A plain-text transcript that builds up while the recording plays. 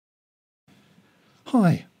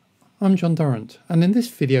Hi, I'm John Durrant, and in this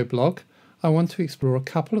video blog I want to explore a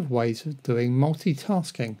couple of ways of doing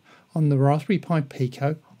multitasking on the Raspberry Pi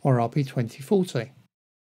Pico or RP2040.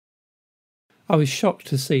 I was shocked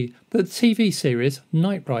to see that the TV series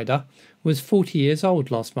Knight Rider was 40 years old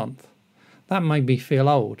last month. That made me feel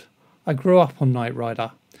old. I grew up on Knight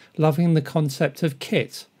Rider, loving the concept of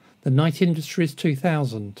KITT, the Knight Industries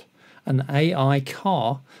 2000, an AI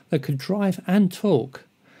car that could drive and talk,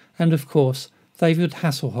 and of course David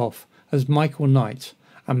Hasselhoff as Michael Knight,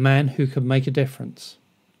 a man who could make a difference.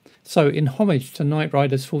 So in homage to Knight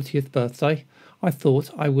Rider's 40th birthday, I thought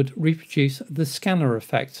I would reproduce the scanner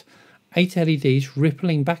effect, 8 LEDs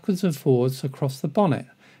rippling backwards and forwards across the bonnet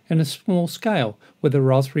in a small scale with a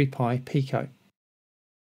Raspberry Pi Pico.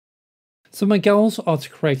 So my goals are to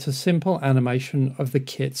create a simple animation of the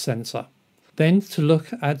KITT sensor, then to look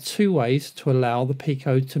at 2 ways to allow the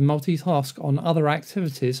Pico to multitask on other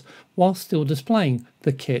activities while still displaying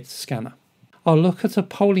the KITT scanner. I'll look at a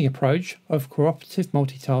polling approach of cooperative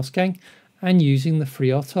multitasking and using the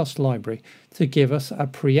FreeRTOS library to give us a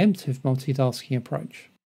preemptive multitasking approach.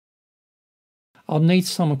 I'll need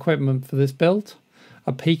some equipment for this build: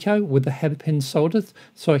 a Pico with the header pin soldered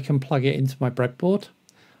so I can plug it into my breadboard,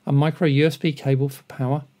 a micro USB cable for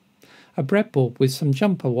power, a breadboard with some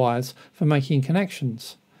jumper wires for making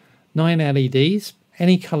connections, 9 LEDs,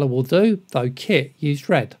 any colour will do, though KITT used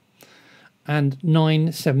red, and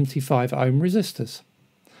 9 75 ohm resistors.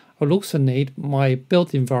 I'll also need my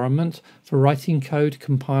build environment for writing code,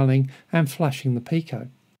 compiling and flashing the Pico.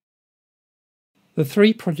 The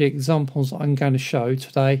 3 project examples I'm going to show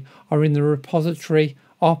today are in the repository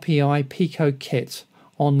RPI Pico Kit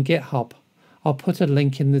on GitHub. I'll put a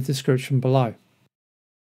link in the description below.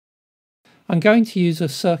 I'm going to use a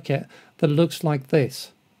circuit that looks like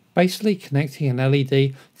this, basically connecting an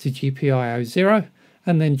LED to GPIO 0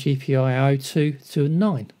 and then GPIO 2 to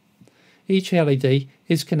 9. Each LED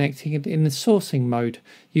is connecting it in the sourcing mode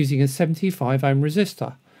using a 75 ohm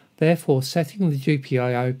resistor, therefore setting the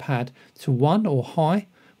GPIO pad to 1 or high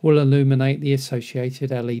will illuminate the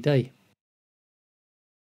associated LED.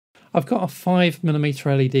 I've got a 5mm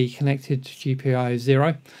LED connected to GPIO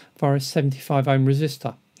 0 via a 75 ohm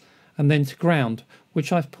resistor, and then to ground,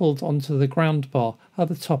 which I've pulled onto the ground bar at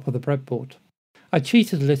the top of the breadboard. I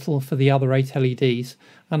cheated a little for the other 8 LEDs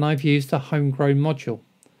and I've used a homegrown module.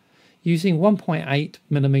 Using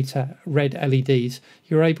 1.8mm red LEDs,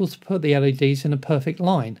 you're able to put the LEDs in a perfect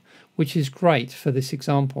line, which is great for this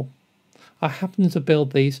example. I happened to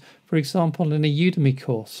build these, for example, in a Udemy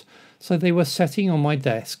course, so they were sitting on my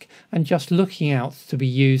desk and just looking out to be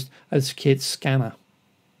used as KITT scanner.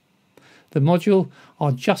 The module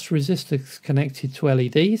are just resistors connected to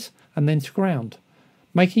LEDs and then to ground,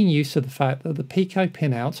 making use of the fact that the Pico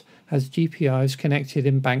pinout has GPIOs connected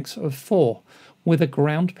in banks of 4 with a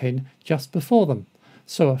ground pin just before them,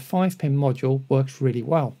 so a 5-pin module works really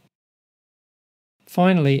well.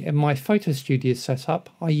 Finally, in my Photo Studio setup,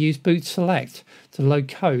 I use boot select to load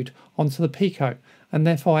code onto the Pico, and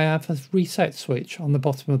therefore I have a reset switch on the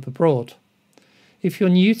bottom of the board. If you're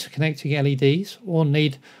new to connecting LEDs or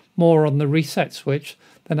need more on the reset switch,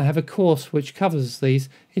 then I have a course which covers these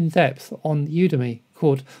in depth on Udemy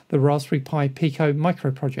called the Raspberry Pi Pico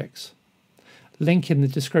Micro Projects. Link in the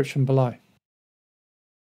description below.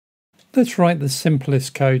 Let's write the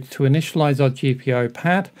simplest code to initialize our GPIO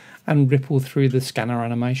pad and ripple through the scanner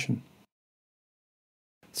animation.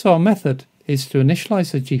 So our method is to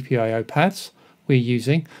initialize the GPIO pads we're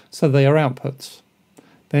using so they are outputs.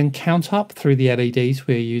 Then count up through the LEDs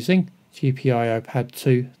we're using, GPIO pad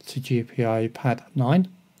 2 to GPIO pad 9.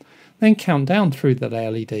 Then count down through the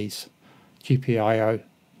LEDs, GPIO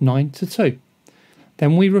 9 to 2.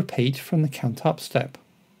 Then we repeat from the count up step.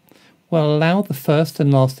 We'll allow the first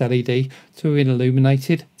and last LED to be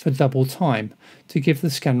illuminated for double time to give the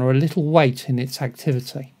scanner a little weight in its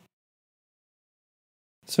activity.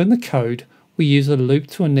 So in the code, we use a loop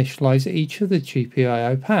to initialize each of the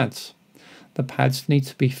GPIO pads. The pads need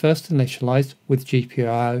to be first initialized with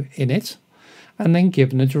GPIO in it, and then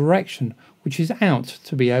given a direction, which is out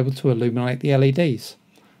to be able to illuminate the LEDs.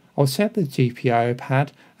 I'll set the GPIO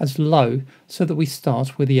pad as low so that we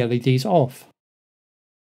start with the LEDs off.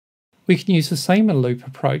 We can use the same loop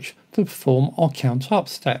approach to perform our count up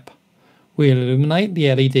step. We illuminate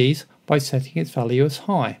the LEDs by setting its value as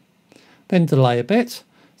high, then delay a bit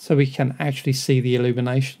so we can actually see the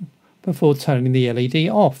illumination before turning the LED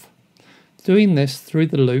off. Doing this through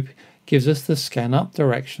the loop gives us the scan up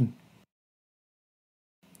direction.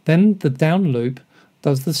 Then the down loop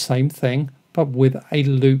does the same thing but with a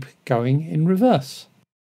loop going in reverse.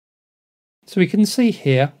 So we can see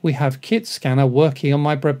here we have KITT Scanner working on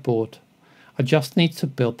my breadboard. I just need to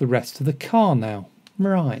build the rest of the car now.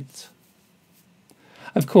 Right.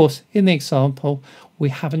 Of course, in the example, we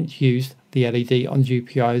haven't used the LED on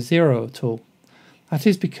GPIO 0 at all. That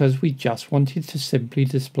is because we just wanted to simply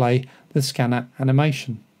display the scanner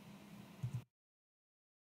animation.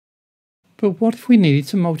 But what if we needed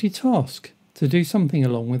to multitask, to do something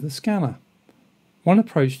along with the scanner? One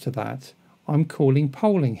approach to that I'm calling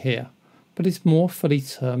polling here, but it's more fully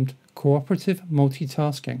termed cooperative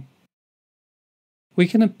multitasking. We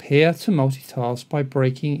can appear to multitask by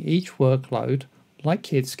breaking each workload, like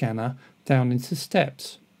KITT Scanner, down into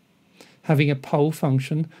steps, having a poll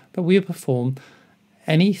function that will perform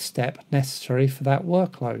any step necessary for that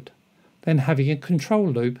workload, then having a control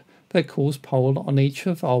loop that calls poll on each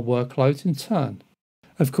of our workloads in turn.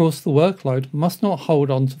 Of course, the workload must not hold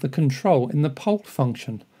on to the control in the poll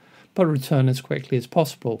function, but return as quickly as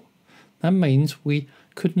possible. That means we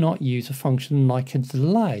could not use a function like a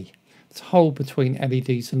delay to hold between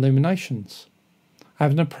LEDs illuminations. I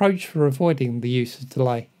have an approach for avoiding the use of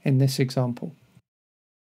delay in this example.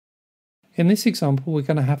 In this example, we're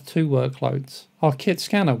going to have two workloads. Our KITT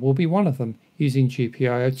Scanner will be one of them, using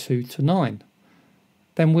GPIO 2 to 9.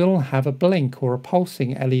 Then we'll have a blink or a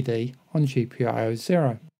pulsing LED on GPIO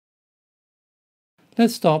 0.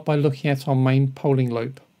 Let's start by looking at our main polling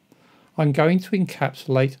loop. I'm going to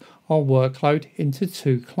encapsulate our workload into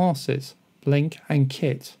two classes, blink and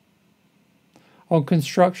KITT. On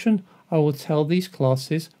construction, I will tell these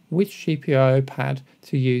classes which GPIO pad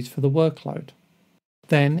to use for the workload.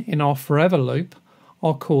 Then, in our forever loop,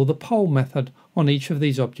 I'll call the poll method on each of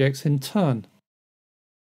these objects in turn.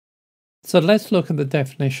 So let's look at the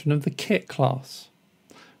definition of the KITT class.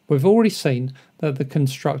 We've already seen that the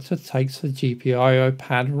constructor takes the GPIO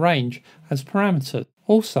pad range as parameter.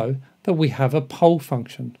 Also, that we have a poll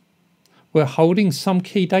function. We're holding some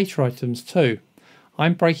key data items too.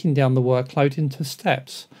 I'm breaking down the workload into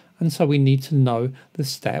steps, and so we need to know the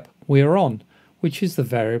step we're on, which is the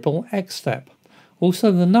variable x step.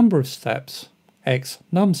 Also the number of steps, x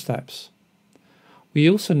num steps. We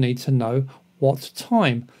also need to know what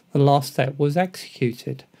time the last step was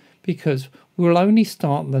executed, because we will only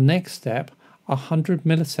start the next step 100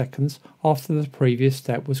 milliseconds after the previous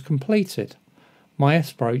step was completed. My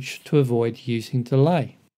approach to avoid using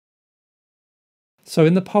delay. So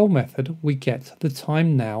in the poll method, we get the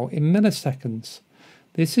time now in milliseconds.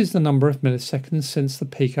 This is the number of milliseconds since the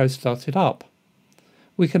Pico started up.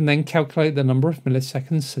 We can then calculate the number of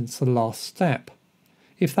milliseconds since the last step.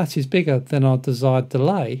 If that is bigger than our desired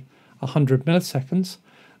delay, 100 milliseconds,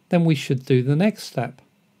 then we should do the next step.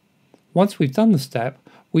 Once we've done the step,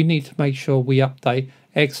 we need to make sure we update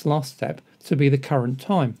X last step to be the current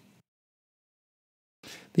time.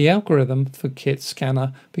 The algorithm for KITT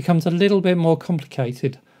Scanner becomes a little bit more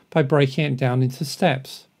complicated by breaking it down into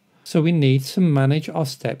steps. So we need to manage our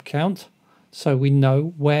step count so we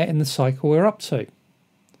know where in the cycle we're up to.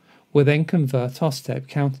 We'll then convert our step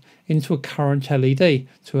count into a current LED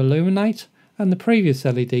to illuminate and the previous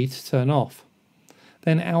LED to turn off.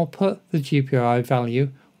 Then output the GPIO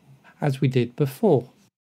value as we did before.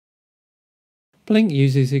 Blink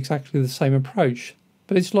uses exactly the same approach,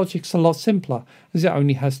 but its logic's a lot simpler as it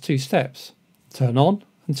only has two steps, turn on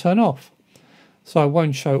and turn off. So I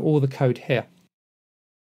won't show all the code here.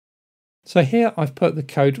 So here I've put the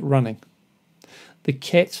code running. The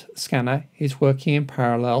KITT Scanner is working in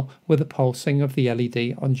parallel with the pulsing of the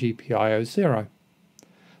LED on GPIO 0.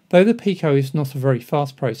 Though the Pico is not a very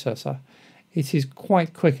fast processor, it is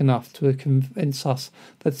quite quick enough to convince us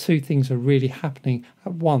that two things are really happening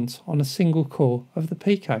at once on a single core of the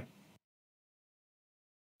Pico.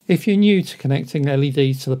 If you're new to connecting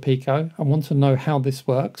LEDs to the Pico and want to know how this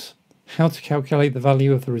works, how to calculate the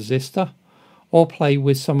value of the resistor, or play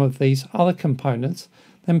with some of these other components,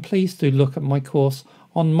 then please do look at my course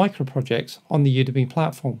on microprojects on the Udemy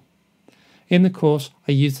platform. In the course,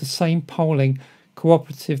 I use the same polling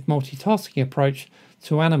cooperative multitasking approach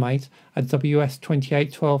to animate a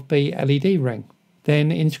WS2812B LED ring,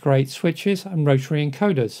 then integrate switches and rotary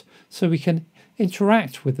encoders so we can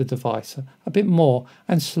interact with the device a bit more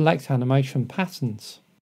and select animation patterns.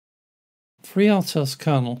 FreeRTOS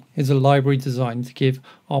kernel is a library designed to give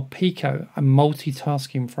our Pico a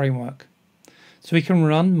multitasking framework, so we can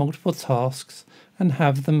run multiple tasks and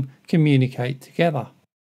have them communicate together.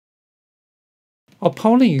 Our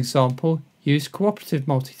polling example used cooperative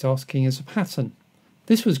multitasking as a pattern.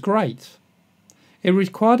 This was great. It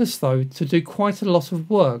required us though to do quite a lot of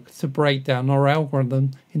work to break down our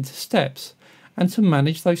algorithm into steps and to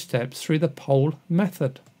manage those steps through the poll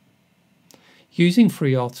method. Using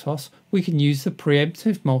FreeRTOS, we can use the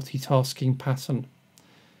preemptive multitasking pattern.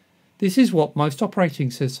 This is what most operating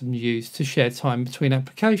systems use to share time between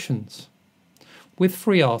applications. With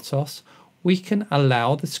FreeRTOS, we can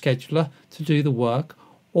allow the scheduler to do the work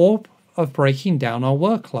or of breaking down our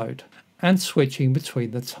workload and switching between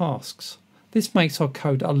the tasks. This makes our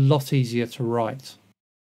code a lot easier to write.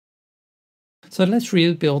 So let's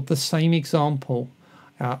rebuild the same example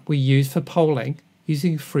we used for polling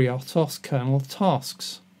using FreeRTOS kernel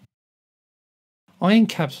tasks. I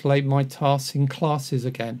encapsulate my tasks in classes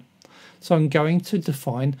again. So I'm going to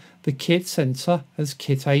define the KITT sensor as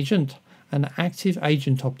KITT agent, an active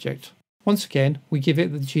agent object. Once again, we give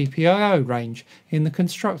it the GPIO range in the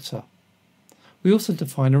constructor. We also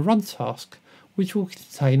define a run task, which will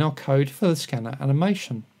contain our code for the scanner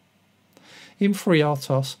animation. In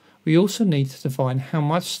FreeRTOS, we also need to define how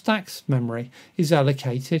much stacks memory is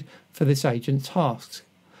allocated for this agent task.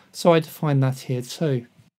 So I define that here too.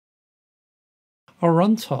 Our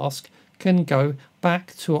run task can go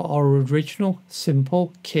back to our original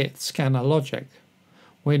simple KITT scanner logic.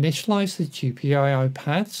 We initialize the GPIO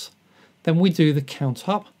pads, then we do the count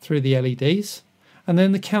up through the LEDs, and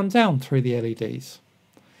then the count down through the LEDs.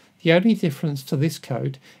 The only difference to this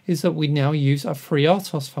code is that we now use a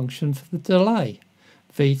FreeRTOS function for the delay,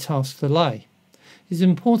 vTaskDelay. It's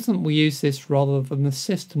important we use this rather than the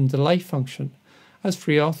system delay function, as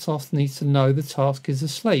FreeRTOS needs to know the task is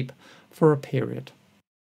asleep for a period.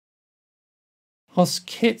 Our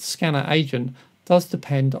KITT scanner agent does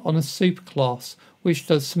depend on a superclass which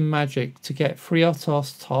does some magic to get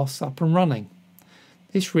FreeRTOS tasks up and running.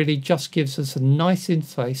 This really just gives us a nice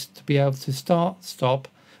interface to be able to start, stop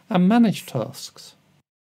and manage tasks.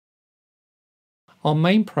 Our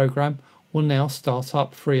main program will now start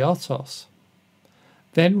up FreeRTOS.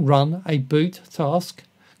 Then run a boot task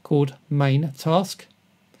called main task.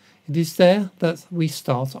 It is there that we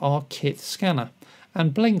start our KITT scanner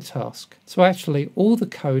and blink task. So actually all the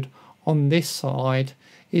code on this side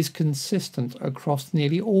is consistent across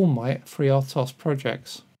nearly all my FreeRTOS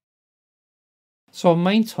projects. So our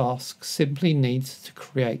main task simply needs to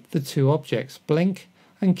create the two objects, blink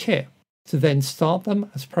and KITT, to then start them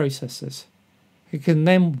as processes. It can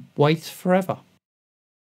then wait forever.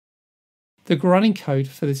 The running code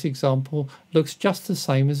for this example looks just the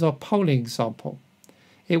same as our polling example.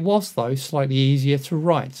 It was though slightly easier to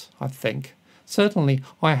write, I think. Certainly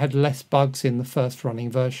I had less bugs in the first running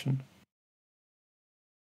version.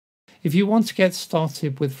 If you want to get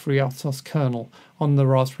started with FreeRTOS kernel on the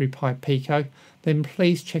Raspberry Pi Pico, then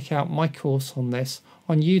please check out my course on this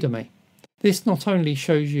on Udemy. This not only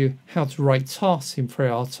shows you how to write tasks in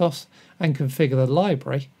FreeRTOS and configure the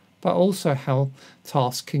library, but also how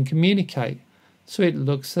tasks can communicate. So it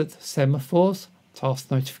looks at semaphores, task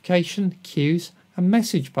notification, queues, and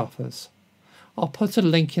message buffers. I'll put a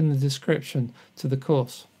link in the description to the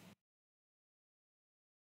course.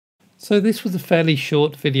 So this was a fairly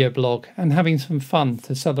short video blog and having some fun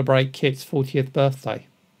to celebrate KITT's 40th birthday.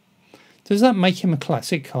 Does that make him a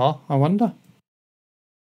classic car, I wonder?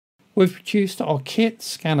 We've produced our KITT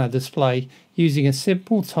scanner display using a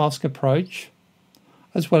simple task approach,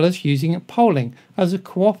 as well as using polling as a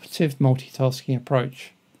cooperative multitasking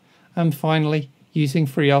approach, and finally using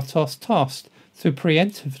FreeRTOS tasks to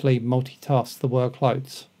preemptively multitask the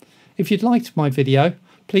workloads. If you'd liked my video,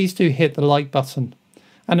 please do hit the like button,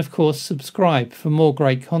 and of course subscribe for more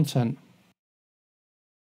great content.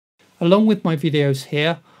 Along with my videos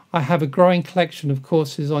here, I have a growing collection of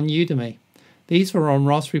courses on Udemy. These are on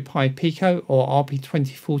Raspberry Pi Pico or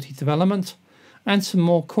RP2040 development, and some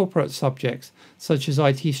more corporate subjects such as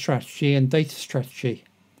IT strategy and data strategy.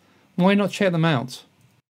 Why not check them out?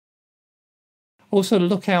 Also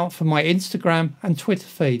look out for my Instagram and Twitter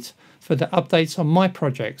feeds for the updates on my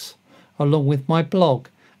projects, along with my blog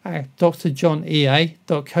at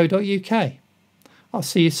drjohnea.co.uk. I'll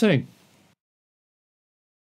see you soon.